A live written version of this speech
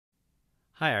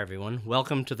Hi, everyone.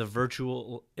 Welcome to the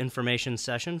virtual information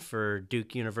session for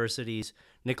Duke University's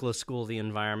Nicholas School of the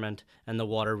Environment and the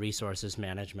Water Resources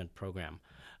Management program.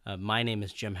 My name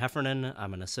is Jim Heffernan.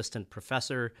 I'm an assistant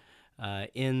professor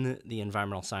in the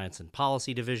Environmental Science and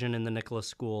Policy Division in the Nicholas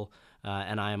School,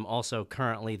 and I am also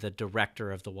currently the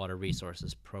director of the Water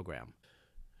Resources program.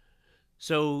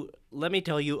 So let me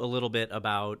tell you a little bit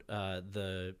about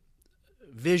the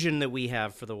vision that we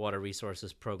have for the Water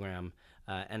Resources program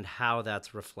and how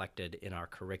that's reflected in our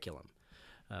curriculum.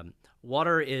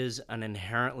 Water is an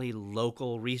inherently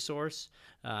local resource,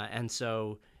 and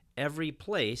so every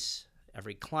place,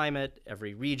 every climate,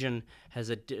 every region has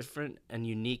a different and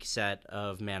unique set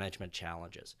of management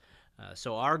challenges.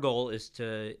 So our goal is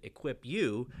to equip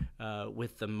you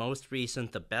with the most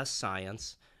recent, the best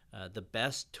science, the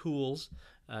best tools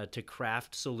to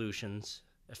craft solutions,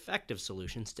 effective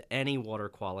solutions to any water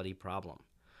quality problem.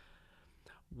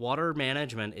 Water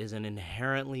management is an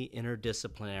inherently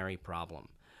interdisciplinary problem.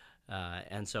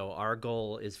 And so our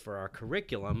goal is for our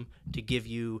curriculum to give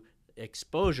you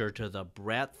exposure to the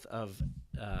breadth of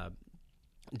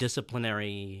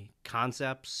disciplinary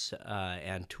concepts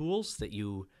and tools that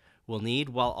you will need,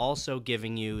 while also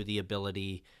giving you the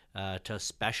ability to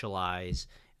specialize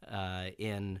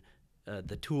in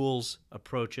the tools,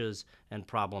 approaches, and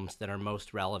problems that are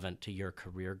most relevant to your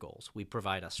career goals. We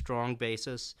provide a strong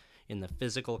basis in the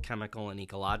physical, chemical, and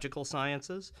ecological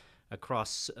sciences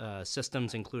across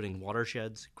systems including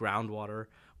watersheds, groundwater,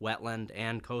 wetland,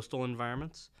 and coastal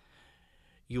environments.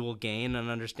 You will gain an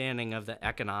understanding of the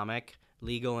economic,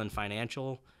 legal, and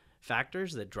financial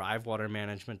factors that drive water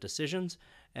management decisions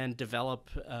and develop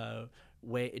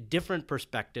different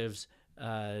perspectives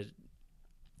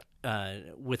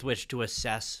with which to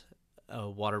assess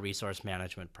water resource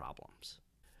management problems.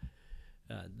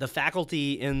 The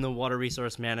faculty in the Water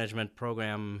Resource Management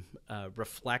program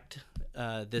reflect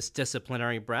this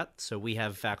disciplinary breadth. So we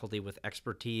have faculty with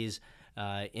expertise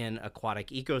in aquatic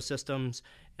ecosystems,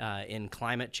 in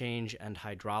climate change and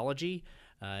hydrology,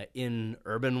 in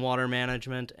urban water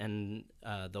management and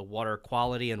the water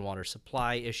quality and water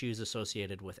supply issues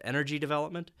associated with energy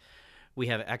development. We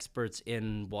have experts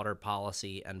in water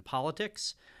policy and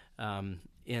politics,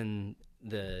 in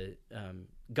the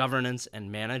governance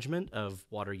and management of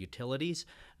water utilities,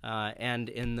 and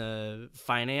in the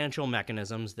financial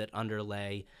mechanisms that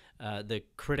underlay the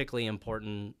critically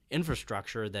important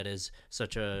infrastructure that is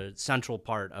such a central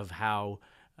part of how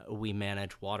we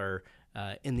manage water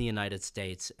in the United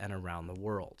States and around the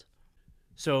world.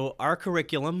 So our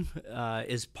curriculum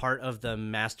is part of the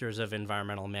Masters of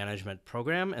Environmental Management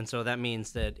program, and so that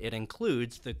means that it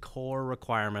includes the core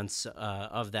requirements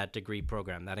of that degree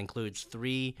program. That includes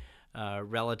three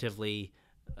relatively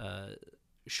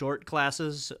short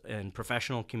classes in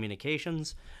professional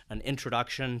communications, an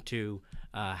introduction to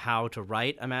how to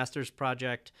write a master's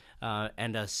project,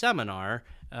 and a seminar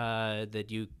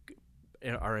that you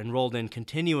are enrolled in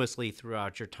continuously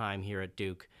throughout your time here at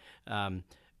Duke,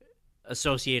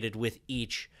 associated with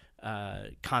each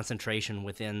concentration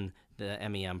within the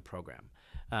MEM program.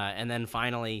 And then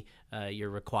finally, you're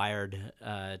required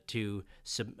to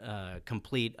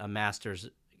complete a master's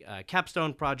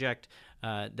capstone project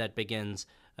that begins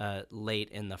late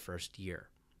in the first year.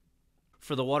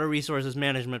 For the Water Resources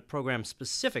Management program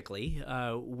specifically,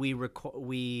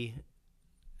 we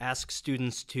ask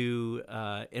students to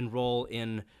enroll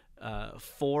in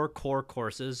 4 core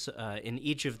courses in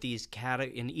each of these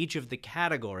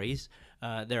categories.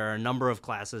 There are a number of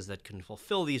classes that can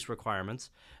fulfill these requirements,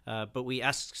 but we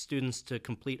ask students to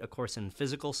complete a course in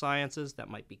physical sciences, that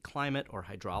might be climate or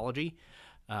hydrology,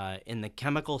 in the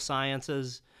chemical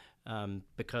sciences,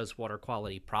 because water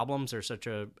quality problems are such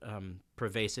a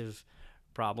pervasive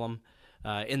problem,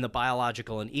 in the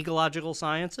biological and ecological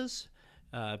sciences,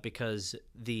 because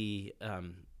the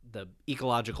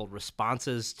ecological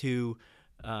responses to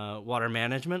water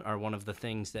management are one of the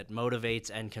things that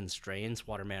motivates and constrains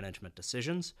water management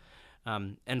decisions.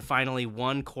 And finally,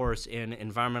 one course in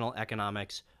environmental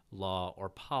economics, law, or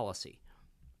policy.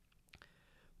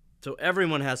 So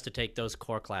everyone has to take those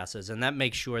core classes, and that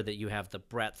makes sure that you have the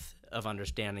breadth of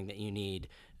understanding that you need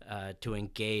to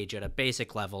engage at a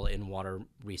basic level in water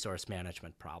resource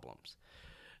management problems.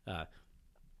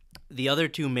 The other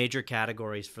 2 major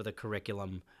categories for the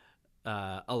curriculum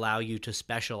allow you to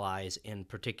specialize in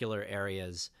particular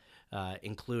areas,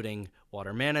 including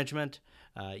water management.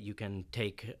 You can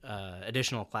take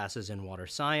additional classes in water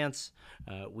science.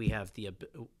 We have the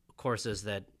courses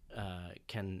that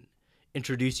can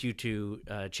introduce you to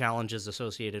challenges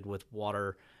associated with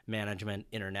water management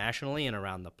internationally and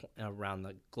around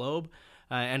the globe.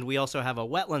 And we also have a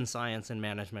wetland science and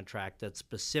management track that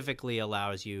specifically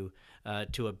allows you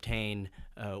to obtain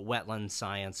wetland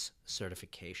science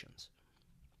certifications.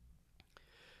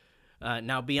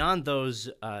 Now, beyond those,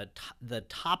 the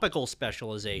topical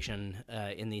specialization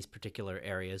in these particular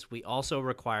areas, we also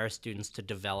require students to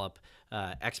develop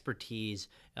expertise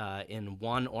in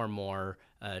one or more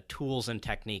tools and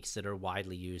techniques that are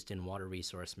widely used in water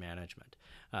resource management.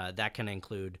 That can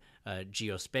include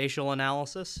geospatial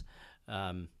analysis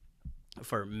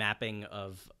for mapping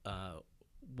of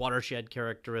watershed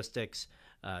characteristics,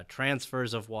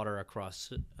 transfers of water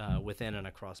across within and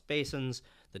across basins,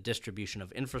 the distribution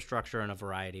of infrastructure, and a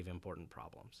variety of important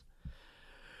problems.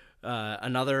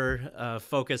 Another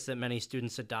focus that many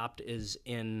students adopt is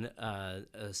in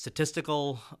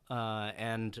statistical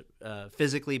and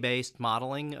physically based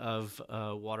modeling of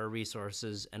water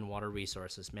resources and water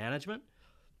resources management.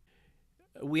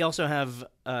 We also have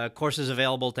courses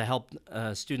available to help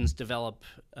students develop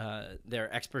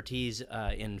their expertise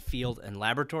in field and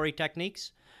laboratory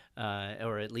techniques,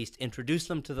 or at least introduce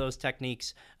them to those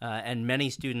techniques. And many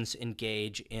students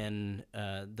engage in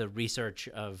the research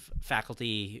of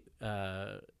faculty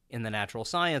in the natural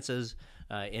sciences,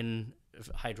 in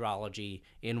hydrology,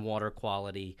 in water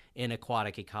quality, in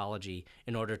aquatic ecology,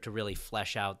 in order to really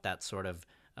flesh out that sort of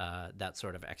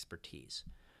expertise.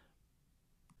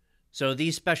 So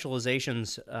these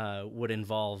specializations would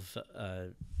involve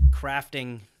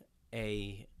crafting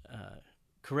a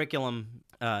curriculum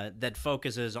that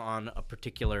focuses on a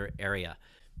particular area.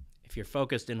 If you're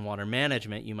focused in water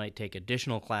management, you might take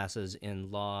additional classes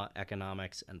in law,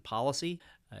 economics, and policy.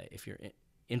 If you're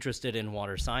interested in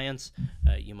water science,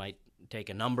 you might take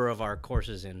a number of our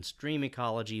courses in stream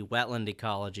ecology, wetland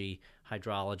ecology,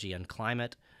 hydrology, and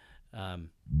climate.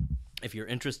 If you're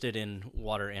interested in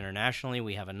water internationally,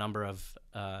 we have a number of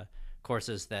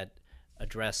courses that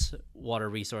address water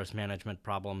resource management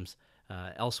problems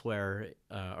elsewhere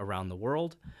around the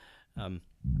world. And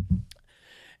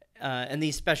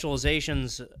these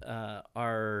specializations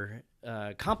are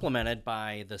complemented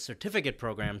by the certificate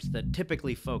programs that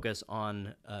typically focus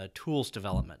on tools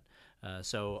development.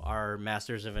 So our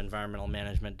Masters of Environmental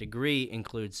Management degree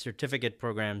includes certificate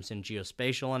programs in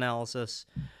geospatial analysis.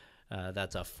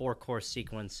 That's a 4-course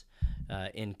sequence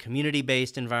in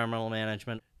community-based environmental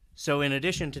management. So in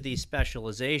addition to these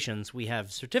specializations, we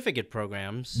have certificate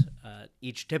programs,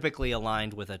 each typically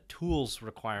aligned with a tools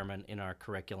requirement in our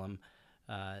curriculum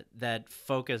that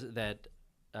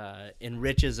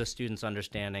enriches a student's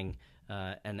understanding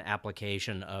and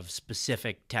application of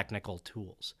specific technical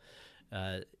tools.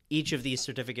 Each of these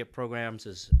certificate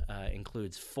programs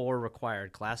includes 4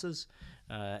 required classes,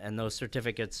 and those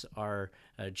certificates are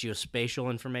geospatial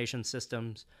information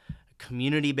systems,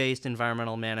 community-based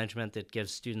environmental management that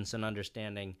gives students an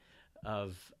understanding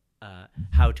of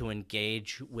how to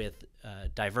engage with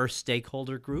diverse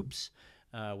stakeholder groups,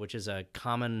 which is a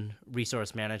common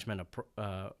resource management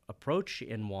approach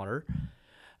in water.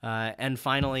 And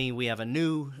finally, we have a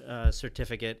new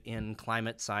certificate in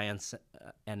climate science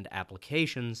and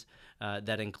applications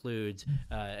that includes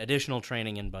additional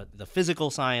training in both the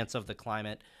physical science of the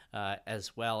climate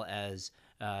as well as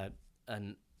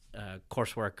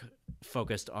coursework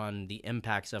focused on the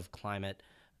impacts of climate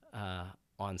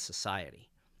on society.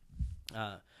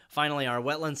 Finally, our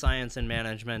wetland science and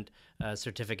management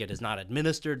certificate is not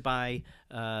administered by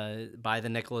the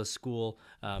Nicholas School,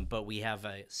 but we have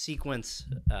a sequence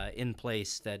in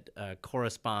place that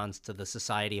corresponds to the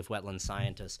Society of Wetland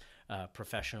Scientists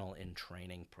Professional in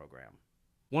Training program.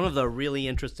 One of the really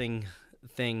interesting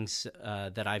things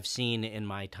that I've seen in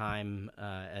my time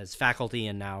as faculty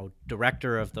and now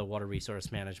director of the Water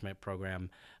Resource Management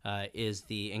program is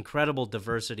the incredible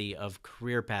diversity of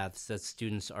career paths that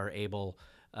students are able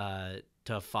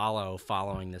to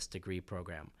following this degree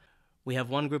program. We have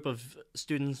one group of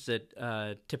students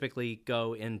that typically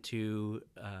go into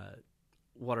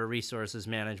water resources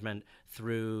management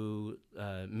through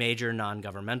major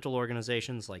non-governmental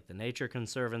organizations like the Nature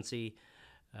Conservancy.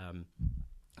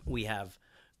 We have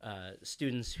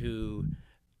students who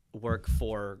work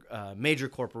for major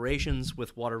corporations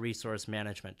with water resource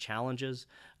management challenges.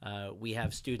 We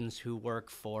have students who work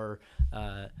for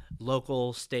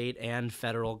local, state, and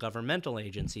federal governmental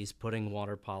agencies putting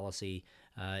water policy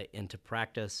into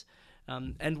practice.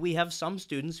 And we have some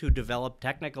students who develop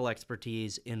technical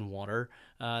expertise in water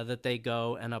that they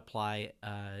go and apply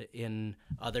in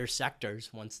other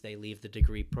sectors once they leave the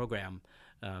degree program,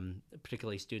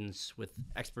 particularly students with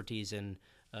expertise in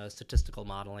statistical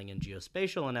modeling and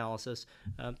geospatial analysis.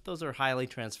 Those are highly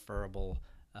transferable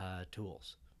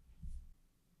tools.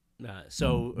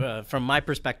 From my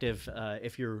perspective,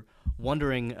 if you're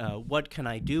wondering what can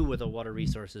I do with a water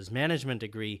resources management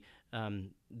degree,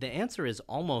 the answer is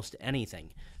almost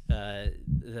anything.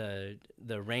 The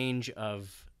range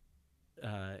of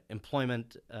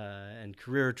employment and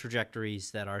career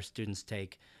trajectories that our students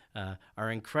take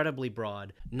are incredibly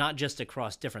broad, not just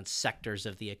across different sectors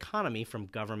of the economy, from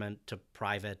government to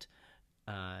private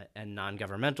and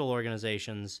non-governmental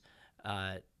organizations,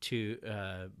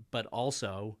 but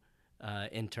also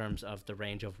in terms of the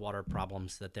range of water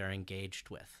problems that they're engaged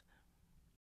with.